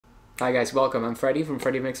Hi guys, welcome. I'm Freddy from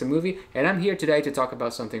Freddy Makes a Movie, and I'm here today to talk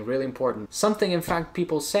about something really important. Something, in fact,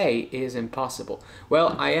 people say is impossible.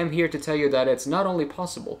 Well, I am here to tell you that it's not only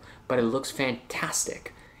possible, but it looks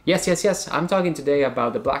fantastic. Yes, I'm talking today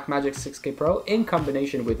about the Blackmagic 6K Pro in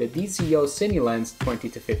combination with the DZO Cinelens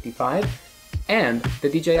 20-55 and the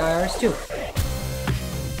DJI RS2.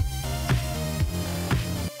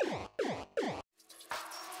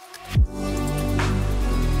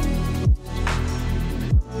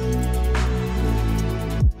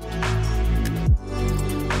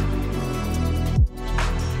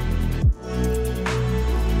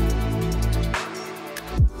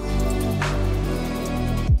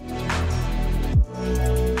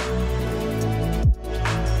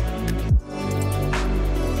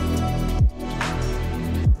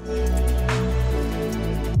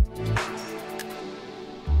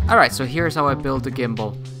 Alright, so here's how I build the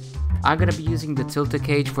gimbal. I'm going to be using the tilted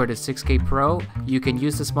cage for the 6K Pro. You can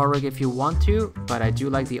use the small rig if you want to, but I do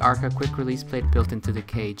like the Arca quick release plate built into the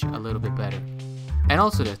cage a little bit better. And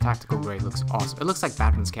also the tactical grade looks awesome. It looks like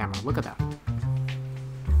Batman's camera, look at that.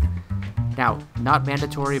 Now, not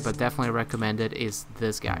mandatory but definitely recommended is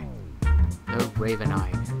this guy, the Raven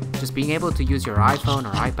Eye. Just being able to use your iPhone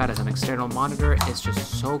or iPad as an external monitor is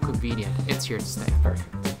just so convenient. It's here to stay. Perfect.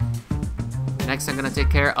 Next, I'm going to take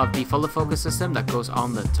care of the full focus system that goes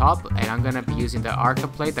on the top, and I'm going to be using the Arca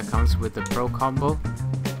plate that comes with the Pro combo.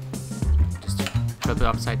 Just flip it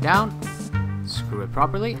upside down, screw it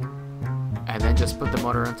properly, and then just put the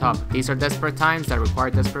motor on top. These are desperate times that require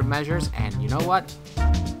desperate measures, and you know what?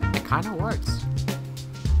 It kind of works.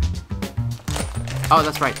 Oh,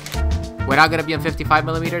 that's right. We're not going to be on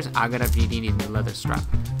 55mm, I'm going to be needing the leather strap.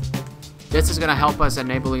 This is going to help us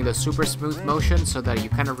enabling the super smooth motion so that you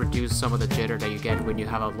kind of reduce some of the jitter that you get when you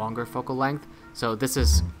have a longer focal length. So this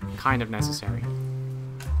is kind of necessary.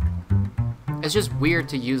 It's just weird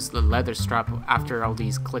to use the leather strap after all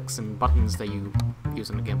these clicks and buttons that you use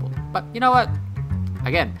on the gimbal. But you know what?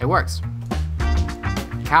 Again, it works.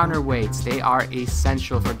 Counterweights, they are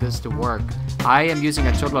essential for this to work. I am using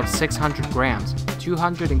a total of 600 grams,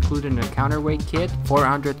 200 included in a counterweight kit,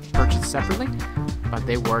 400 purchased separately. But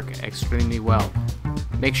they work extremely well.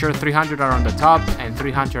 Make sure 300 are on the top and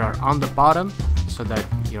 300 are on the bottom so that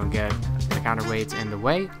you don't get the counterweights in the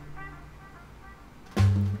way.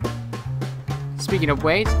 Speaking of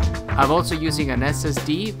weight, I'm also using an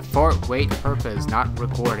SSD for weight purpose, not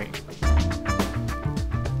recording.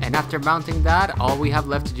 And after mounting that, all we have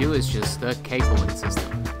left to do is just the cabling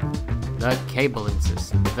system. The cabling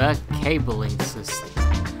system.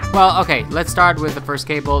 Well, okay, let's start with the first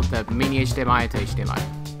cable, the mini HDMI to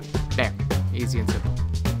HDMI. There, easy and simple.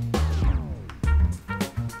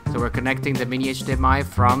 So we're connecting the mini HDMI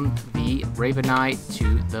from the Raven Eye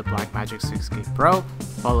to the Blackmagic 6K Pro,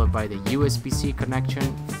 followed by the USB-C connection.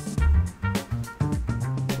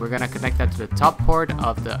 We're gonna connect that to the top port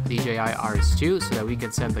of the DJI RS2 so that we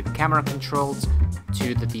can send the camera controls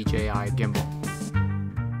to the DJI gimbal.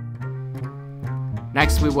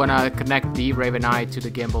 Next, we want to connect the Raven Eye to the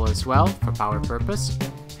gimbal as well for power purpose.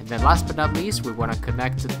 And then last but not least, we want to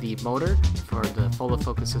connect the motor for the full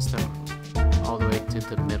focus system all the way to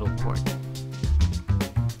the middle port.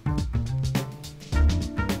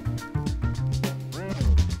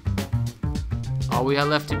 All we have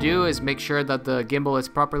left to do is make sure that the gimbal is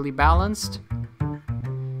properly balanced.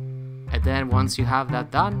 And then once you have that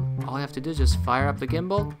done, all you have to do is just fire up the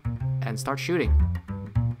gimbal and start shooting.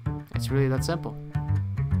 It's really that simple.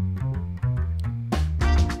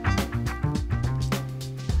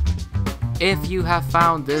 If you have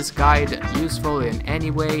found this guide useful in any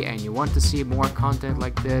way and you want to see more content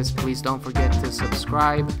like this, please don't forget to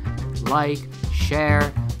subscribe, like,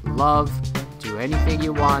 share, love, do anything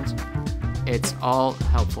you want. It's all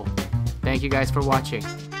helpful. Thank you guys for watching.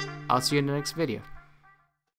 I'll see you in the next video.